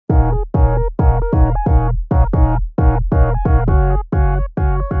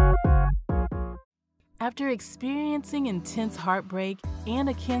After experiencing intense heartbreak and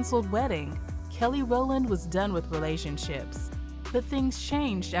a canceled wedding, Kelly Rowland was done with relationships. But things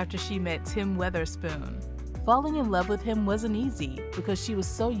changed after she met Tim Weatherspoon. Falling in love with him wasn't easy because she was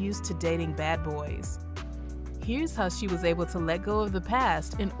so used to dating bad boys. Here's how she was able to let go of the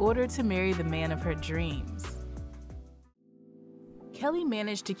past in order to marry the man of her dreams. Kelly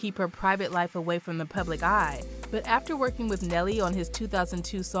managed to keep her private life away from the public eye, but after working with Nelly on his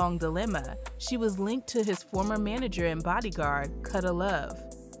 2002 song Dilemma, she was linked to his former manager and bodyguard, Kutta Love.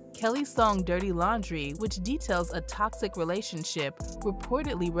 Kelly's song Dirty Laundry, which details a toxic relationship,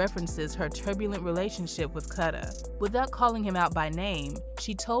 reportedly references her turbulent relationship with Kutta. Without calling him out by name,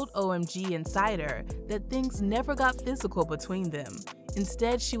 she told OMG Insider that things never got physical between them.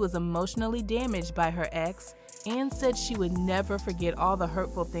 Instead, she was emotionally damaged by her ex and said she would never forget all the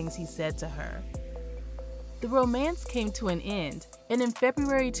hurtful things he said to her. The romance came to an end, and in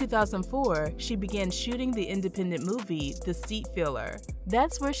February 2004, she began shooting the independent movie The Seat Filler.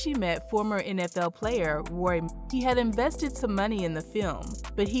 That's where she met former NFL player Roy. He had invested some money in the film,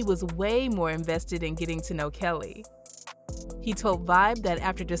 but he was way more invested in getting to know Kelly. He told Vibe that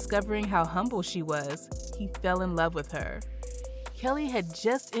after discovering how humble she was, he fell in love with her. Kelly had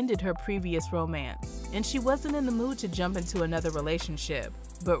just ended her previous romance, and she wasn't in the mood to jump into another relationship,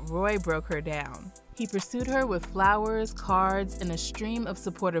 but Roy broke her down. He pursued her with flowers, cards, and a stream of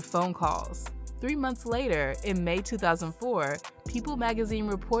supportive phone calls. 3 months later, in May 2004, People magazine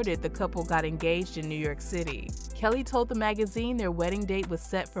reported the couple got engaged in New York City. Kelly told the magazine their wedding date was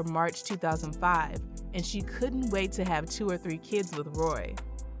set for March 2005, and she couldn't wait to have 2 or 3 kids with Roy.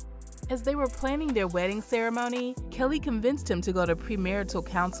 As they were planning their wedding ceremony, Kelly convinced him to go to premarital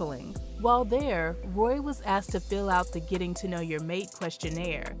counseling. While there, Roy was asked to fill out the Getting to Know Your Mate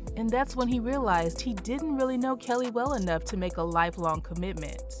questionnaire, and that's when he realized he didn't really know Kelly well enough to make a lifelong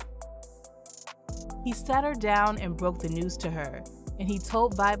commitment. He sat her down and broke the news to her, and he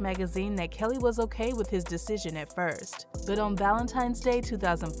told Vibe magazine that Kelly was okay with his decision at first. But on Valentine's Day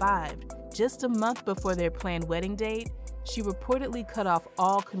 2005, just a month before their planned wedding date, she reportedly cut off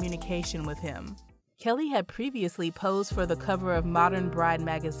all communication with him. Kelly had previously posed for the cover of Modern Bride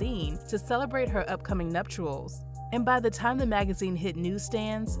magazine to celebrate her upcoming nuptials, and by the time the magazine hit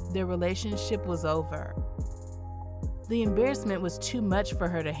newsstands, their relationship was over. The embarrassment was too much for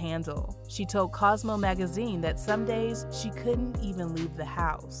her to handle. She told Cosmo magazine that some days she couldn't even leave the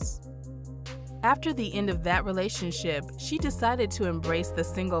house. After the end of that relationship, she decided to embrace the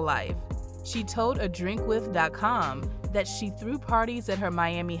single life. She told adrinkwith.com that she threw parties at her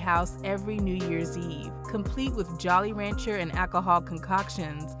Miami house every New Year's Eve, complete with Jolly Rancher and alcohol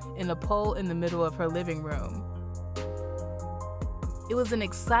concoctions in a pole in the middle of her living room. It was an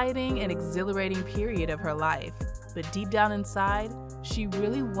exciting and exhilarating period of her life, but deep down inside, she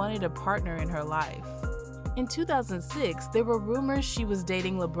really wanted a partner in her life. In 2006, there were rumors she was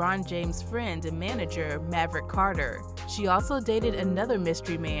dating LeBron James' friend and manager, Maverick Carter. She also dated another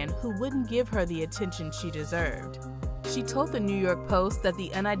mystery man who wouldn't give her the attention she deserved. She told the New York Post that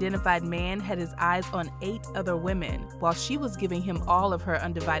the unidentified man had his eyes on 8 other women, while she was giving him all of her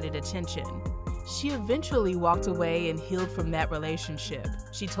undivided attention. She eventually walked away and healed from that relationship.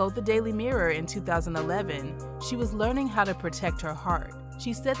 She told the Daily Mirror in 2011 she was learning how to protect her heart.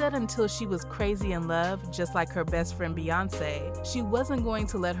 She said that until she was crazy in love, just like her best friend Beyoncé, she wasn't going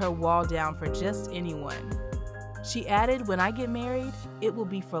to let her wall down for just anyone. She added, "When I get married, it will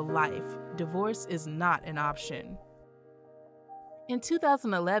be for life. Divorce is not an option." In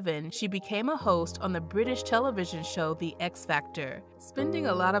 2011, she became a host on the British television show The X Factor. Spending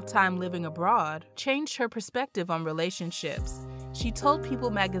a lot of time living abroad changed her perspective on relationships. She told People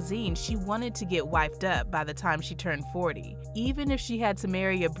magazine she wanted to get wifed up by the time she turned 40, even if she had to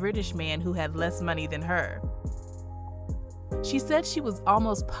marry a British man who had less money than her. She said she was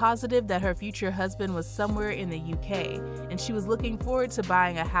almost positive that her future husband was somewhere in the UK, and she was looking forward to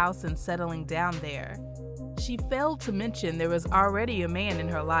buying a house and settling down there. She failed to mention there was already a man in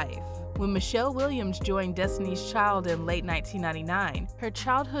her life. When Michelle Williams joined Destiny's Child in late 1999, her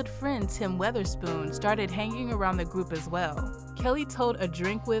childhood friend Tim Weatherspoon started hanging around the group as well. Kelly told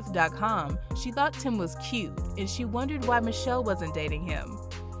adrinkwith.com she thought Tim was cute, and she wondered why Michelle wasn't dating him.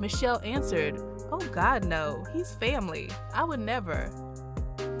 Michelle answered, "Oh God, no, he's family. I would never."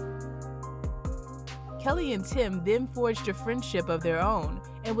 Kelly and Tim then forged a friendship of their own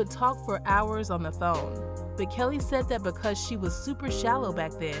and would talk for hours on the phone. But Kelly said that because she was super shallow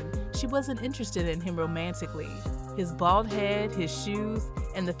back then, she wasn't interested in him romantically. His bald head, his shoes,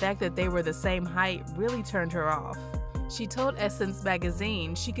 and the fact that they were the same height really turned her off. She told Essence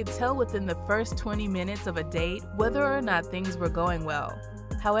magazine she could tell within the first 20 minutes of a date whether or not things were going well.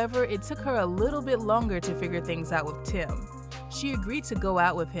 However, it took her a little bit longer to figure things out with Tim. She agreed to go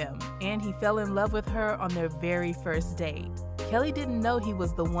out with him, and he fell in love with her on their very first date. Kelly didn't know he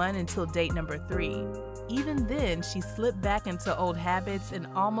was the one until date number 3. Even then, she slipped back into old habits and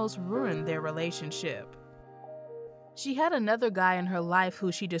almost ruined their relationship. She had another guy in her life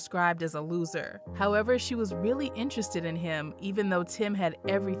who she described as a loser. However, she was really interested in him, even though Tim had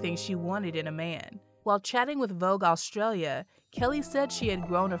everything she wanted in a man. While chatting with Vogue Australia, Kelly said she had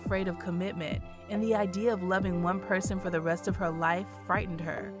grown afraid of commitment, and the idea of loving one person for the rest of her life frightened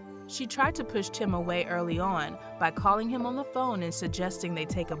her. She tried to push Tim away early on by calling him on the phone and suggesting they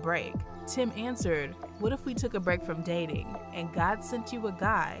take a break. Tim answered, "What if we took a break from dating, and God sent you a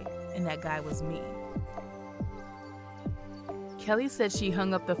guy, and that guy was me?" Kelly said she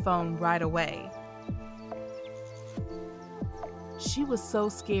hung up the phone right away. She was so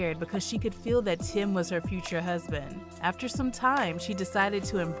scared because she could feel that Tim was her future husband. After some time, she decided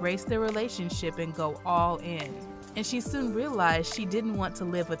to embrace their relationship and go all in. And she soon realized she didn't want to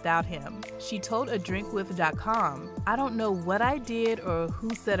live without him. She told adrinkwith.com, "I don't know what I did or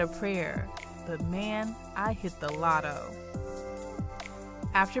who said a prayer, but man, I hit the lotto."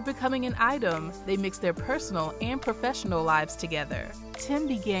 After becoming an item, they mixed their personal and professional lives together. Tim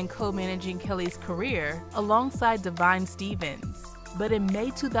began co-managing Kelly's career alongside Divine Stevens. But in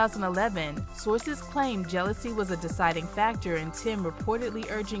May 2011, sources claimed jealousy was a deciding factor in Tim reportedly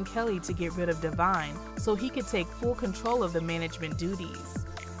urging Kelly to get rid of Divine so he could take full control of the management duties.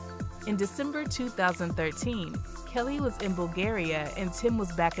 In December 2013, Kelly was in Bulgaria and Tim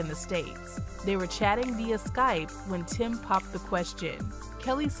was back in the States. They were chatting via Skype when Tim popped the question.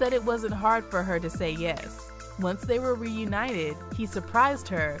 Kelly said it wasn't hard for her to say yes. Once they were reunited, he surprised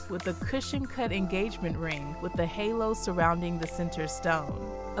her with a cushion-cut engagement ring with a halo surrounding the center stone.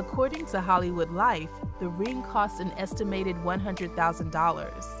 According to Hollywood Life, the ring cost an estimated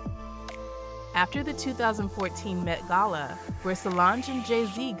 $100,000. After the 2014 Met Gala, where Solange and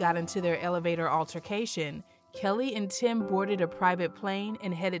Jay-Z got into their elevator altercation, Kelly and Tim boarded a private plane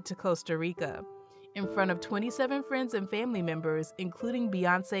and headed to Costa Rica. In front of 27 friends and family members, including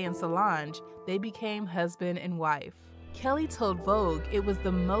Beyoncé and Solange, they became husband and wife. Kelly told Vogue it was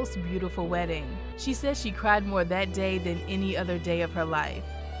the most beautiful wedding. She said she cried more that day than any other day of her life.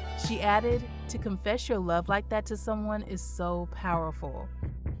 She added, "To confess your love like that to someone is so powerful."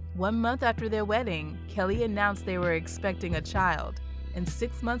 1 month after their wedding, Kelly announced they were expecting a child, and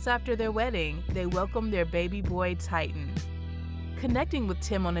 6 months after their wedding, they welcomed their baby boy, Titan. Connecting with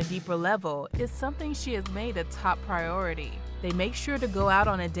Tim on a deeper level is something she has made a top priority. They make sure to go out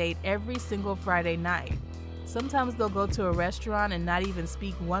on a date every single Friday night. Sometimes they'll go to a restaurant and not even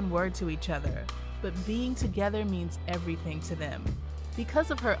speak one word to each other, but being together means everything to them. Because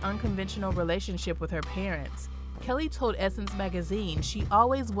of her unconventional relationship with her parents, Kelly told Essence magazine she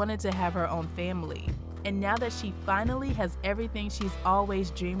always wanted to have her own family. And now that she finally has everything she's always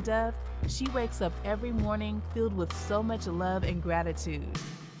dreamed of, she wakes up every morning filled with so much love and gratitude.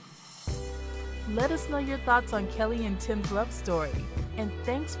 Let us know your thoughts on Kelly and Tim's love story. And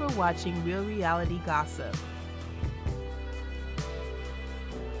thanks for watching Real Reality Gossip.